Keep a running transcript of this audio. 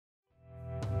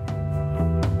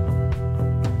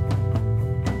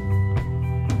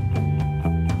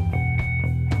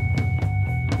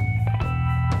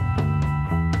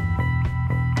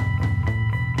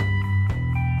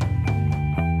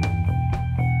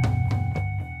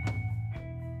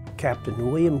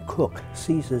Captain William Cook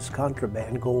seizes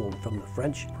contraband gold from the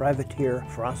French privateer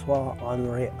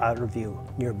François-Henri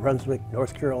Otterville near Brunswick,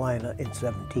 North Carolina in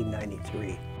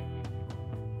 1793.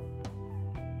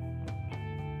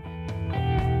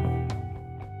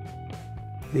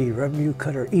 The revenue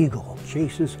cutter Eagle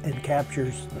chases and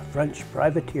captures the French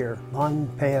privateer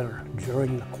Montpellier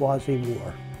during the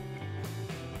Quasi-War.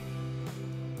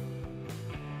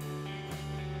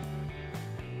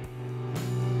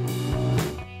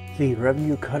 The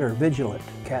revenue cutter Vigilant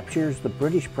captures the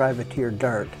British privateer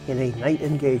Dart in a night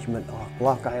engagement off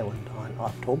Block Island on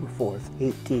October 4,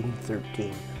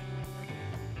 1813.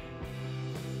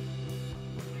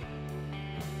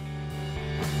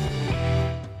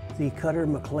 The cutter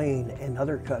McLean and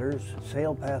other cutters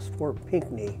sail past Fort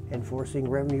Pinckney, enforcing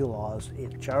revenue laws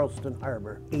in Charleston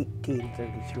Harbor,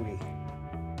 1833.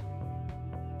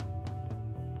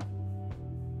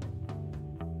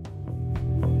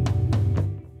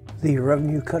 The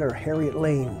revenue cutter Harriet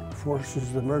Lane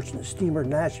forces the merchant steamer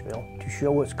Nashville to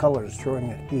show its colors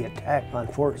during the attack on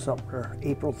Fort Sumter,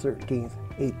 April 13,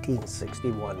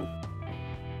 1861.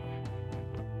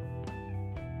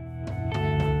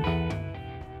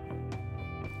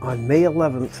 On May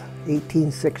 11,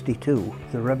 1862,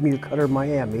 the revenue cutter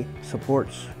Miami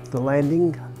supports the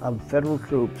landing of federal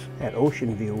troops at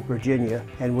Ocean View, Virginia,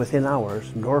 and within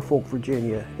hours, Norfolk,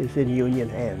 Virginia is in Union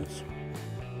hands.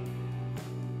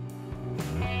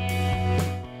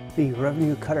 The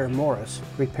revenue cutter Morris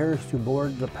repairs to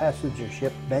board the passenger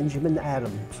ship Benjamin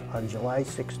Adams on July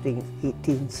 16,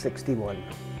 1861.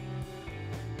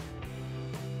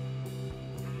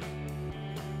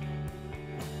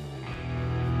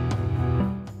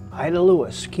 Ida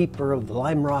Lewis, keeper of the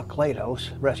Lime Rock Lighthouse,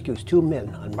 rescues 2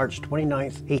 men on March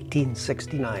 29,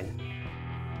 1869.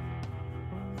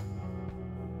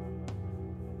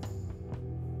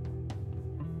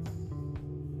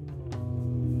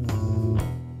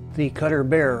 The cutter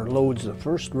Bear loads the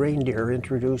first reindeer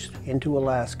introduced into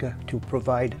Alaska to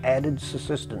provide added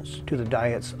assistance to the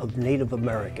diets of Native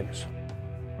Americans.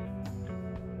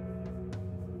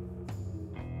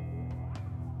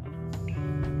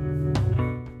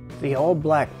 The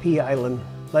all-black Pea Island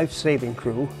life-saving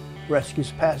crew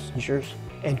rescues passengers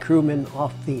and crewmen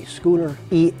off the schooner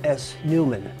E.S.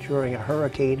 Newman during a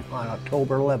hurricane on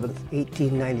October 11,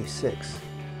 1896.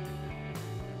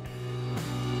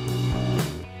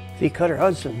 The cutter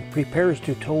Hudson prepares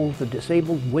to tow the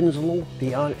disabled Winslow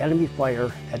beyond enemy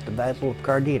fire at the Battle of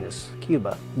Cardenas,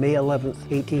 Cuba, May 11,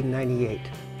 1898.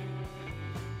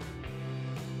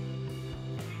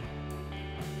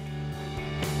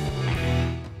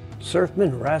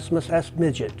 Surfman Rasmus S.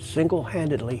 Midget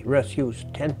single-handedly rescues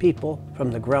 10 people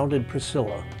from the grounded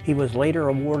Priscilla. He was later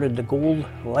awarded the Gold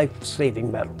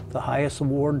Life-Saving Medal, the highest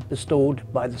award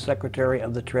bestowed by the Secretary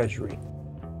of the Treasury.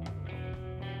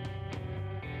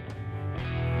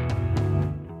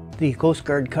 The Coast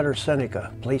Guard cutter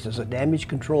Seneca places a damage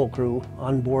control crew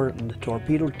on board the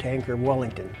torpedo tanker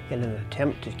Wellington in an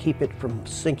attempt to keep it from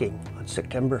sinking on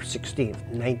September 16,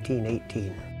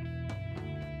 1918.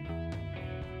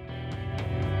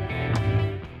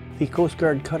 The Coast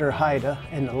Guard cutter Haida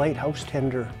and the lighthouse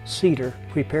tender Cedar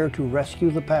prepare to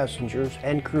rescue the passengers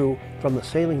and crew from the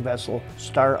sailing vessel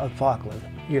Star of Falkland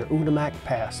near Unimak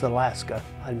Pass, Alaska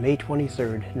on May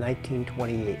 23,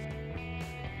 1928.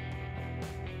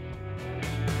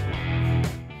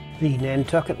 The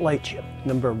Nantucket Lightship,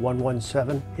 number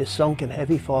 117, is sunk in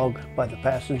heavy fog by the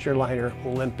passenger liner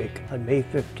Olympic on May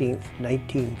 15,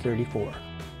 1934.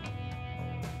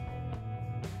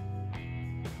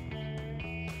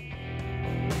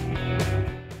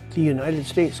 The United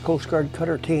States Coast Guard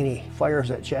cutter Taney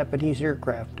fires at Japanese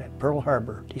aircraft at Pearl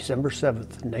Harbor, December 7,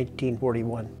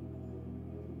 1941.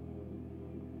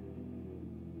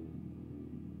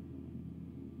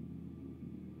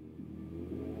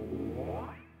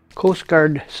 Coast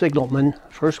Guard signalman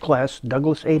First Class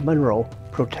Douglas A. Munro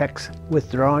protects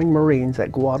withdrawing Marines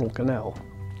at Guadalcanal.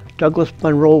 Douglas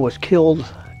Munro was killed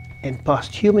and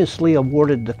posthumously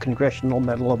awarded the Congressional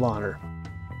Medal of Honor.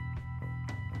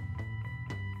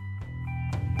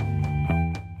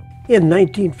 In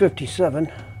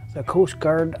 1957, the Coast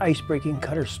Guard icebreaking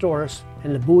cutter Storis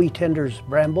and the buoy tenders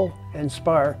Bramble and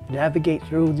Spar navigate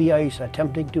through the ice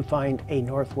attempting to find a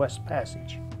northwest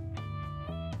passage.